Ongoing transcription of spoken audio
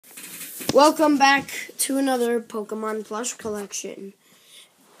Welcome back to another Pokemon plush collection.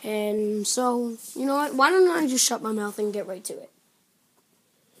 And so, you know what? Why don't I just shut my mouth and get right to it?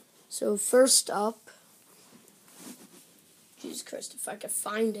 So first up, Jesus Christ, if I could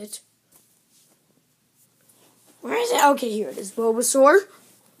find it. Where is it? Okay, here it is. Bulbasaur.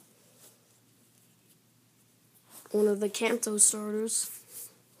 One of the Kanto starters.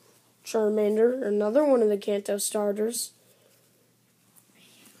 Charmander, another one of the Kanto starters.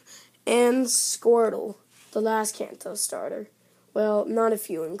 And Squirtle, the last Kanto starter. Well, not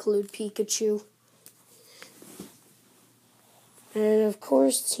if you include Pikachu. And of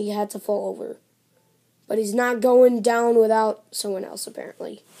course, he had to fall over. But he's not going down without someone else,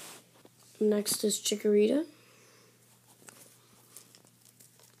 apparently. Next is Chikorita.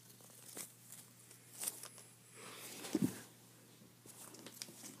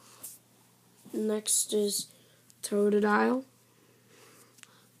 Next is Totodile.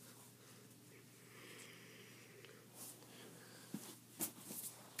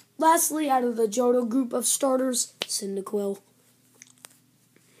 Lastly, out of the Johto group of starters, Cyndaquil.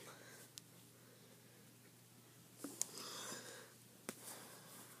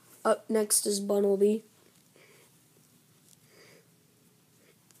 Up next is Bunnelby.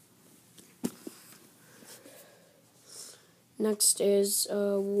 Next is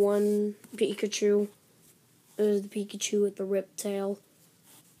one Pikachu. There's the Pikachu with the ripped tail.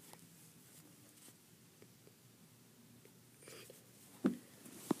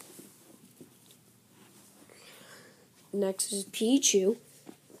 Next is Pichu.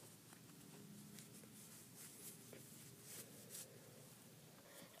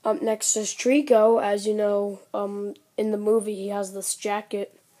 Up next is Trico. As you know, in the movie he has this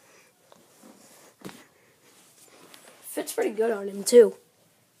jacket. Fits pretty good on him too.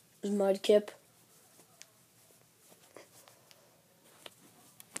 His Mudkip.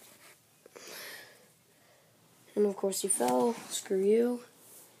 And of course he fell. Screw you.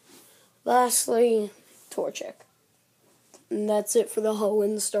 Lastly, Torchic. And that's it for the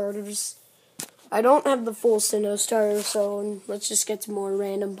Hoenn starters. I don't have the full Sinnoh starter, so let's just get to more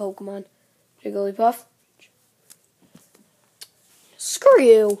random Pokemon. Jigglypuff. Screw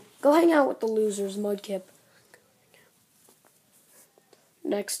you. Go hang out with the losers, Mudkip.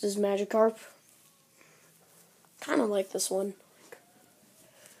 Next is Magikarp. Kind of like this one.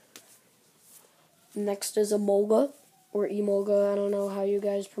 Next is Emolga, or Emolga, I don't know how you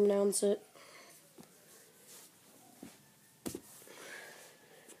guys pronounce it.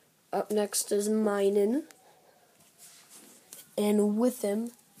 Up next is Minun. And with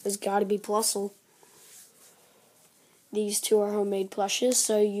him has got to be Plusle. These two are homemade plushes,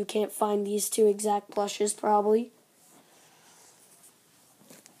 so you can't find these two exact plushes probably.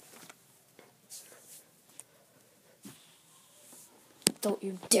 Don't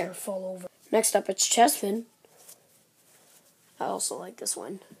you dare fall over. Next up, it's Chespin. I also like this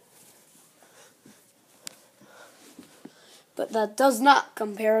one. But that does not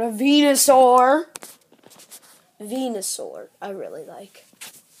compare to Venusaur. Venusaur, I really like.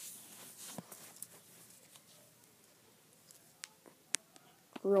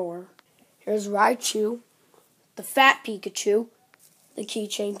 Roar. Here's Raichu, the fat Pikachu, the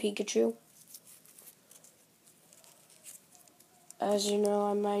keychain Pikachu. As you know,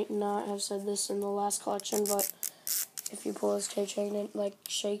 I might not have said this in the last collection, but if you pull his keychain, it like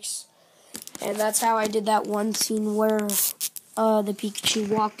shakes. And that's how I did that one scene where the Pikachu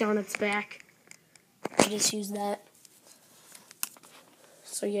walked on its back. I just used that.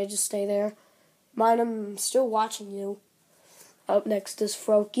 So yeah, just stay there. Mind, I'm still watching you. Up next is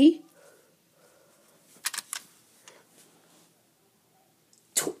Froakie.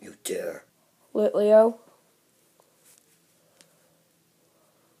 Don't you dare. Litleo.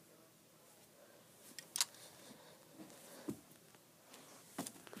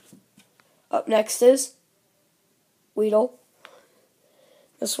 Up next is Weedle.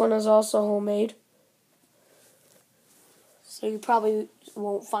 This one is also homemade, so you probably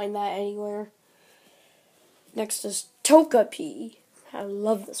won't find that anywhere. Next is Togepi. I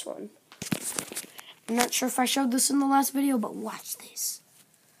love this one. I'm not sure if I showed this in the last video, but watch this.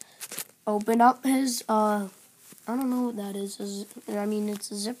 Open up his, I don't know what that is. I mean,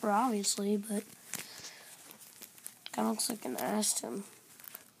 it's a zipper, obviously, but kind of looks like an Aston.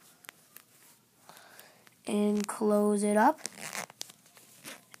 And close it up.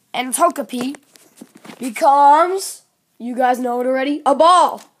 And Togepi becomes, you guys know it already, a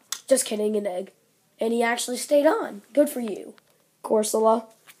ball. Just kidding, an egg. And he actually stayed on. Good for you. Corsola.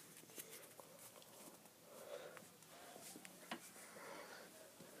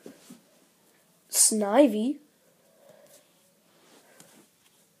 Snivy.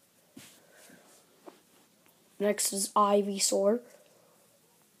 Next is Ivysaur.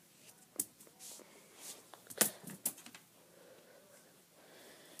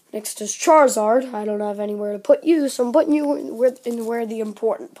 Next is Charizard. I don't have anywhere to put you, so I'm putting you in where the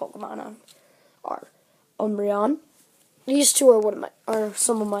important Pokemon are. Umbreon. These two are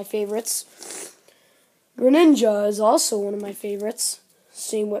some of my favorites. Greninja is also one of my favorites.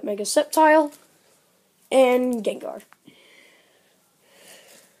 Same with Mega Sceptile and Gengar.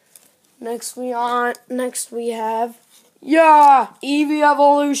 Next we have Eevee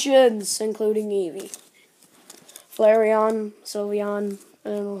evolutions, including Eevee. Flareon, Sylveon,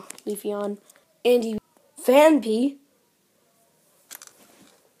 Leafeon, and Eevee. Fanpy.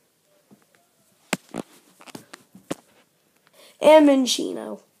 And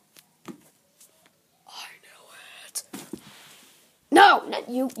Minccino. I know it. No, not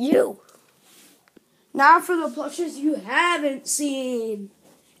you. Now for the plushes you haven't seen.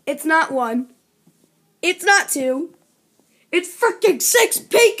 It's not 1. It's not 2. It's freaking 6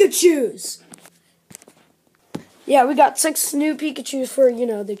 Pikachus. Yeah, we got 6 new Pikachus for,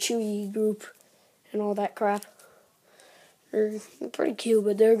 the Chewy group and all that crap. They're pretty cute,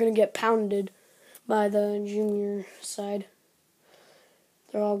 but they're going to get pounded by the junior side.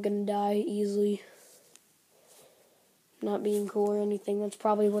 They're all going to die easily. Not being cool or anything. That's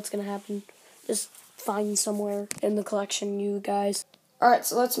probably what's going to happen. Just find somewhere in the collection, you guys. Alright,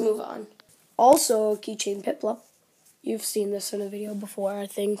 so let's move on. Also, Keychain Piplup. You've seen this in a video before, I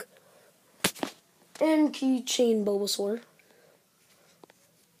think. And Keychain Bulbasaur.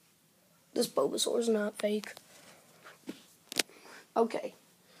 This Bulbasaur is not fake. Okay.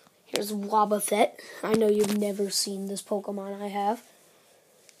 Here's Wobbuffet. I know you've never seen this Pokemon I have.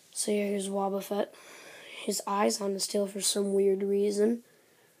 So here's Wobbuffet. His eyes on his tail for some weird reason.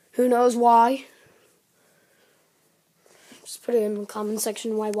 Who knows why? Just put it in the comment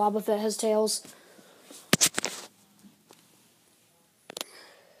section why Wobbuffet has tails.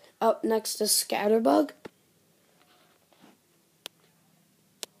 Up next is Scatterbug.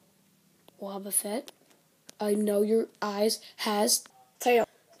 Wobbuffet. I know your eyes has tail,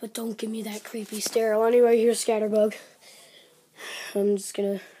 but don't give me that creepy stare. Anyway, here's Scatterbug. I'm just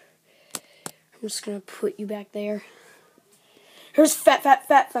gonna put you back there. Here's Fat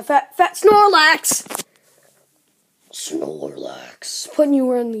Snorlax. Snorlax. Putting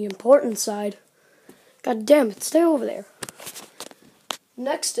you on the important side. God damn it, stay over there.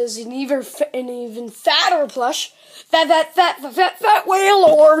 Next is an even fatter plush. Fat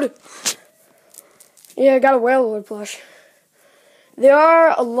Wailord. Yeah, I got a Wailord plush. There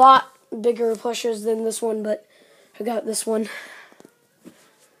are a lot bigger plushes than this one, but I got this one.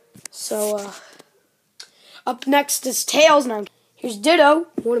 So, up next is Tails now. Here's Ditto,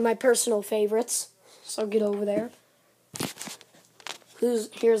 one of my personal favorites. So get over there.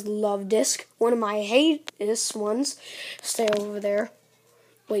 Here's Love Disc, one of my hatest ones. Stay over there.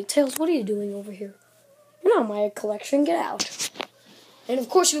 Wait, Tails, what are you doing over here? You're not my collection, get out. And of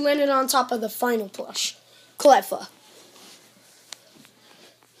course we landed on top of the final plush, Cleffa.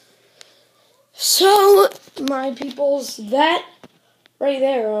 So, my peoples, that right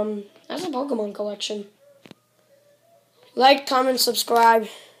there, that's a Pokemon collection. Like, comment, subscribe.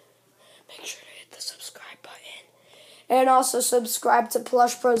 Make sure to hit the subscribe button. And also subscribe to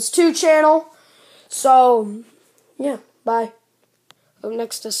Plush Bros 2 channel. So, yeah, bye. Up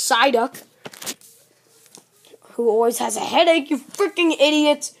next is Psyduck, who always has a headache, you freaking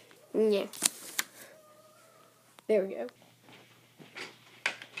idiot. Yeah. There we go.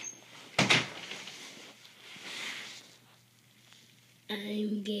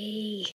 I'm gay.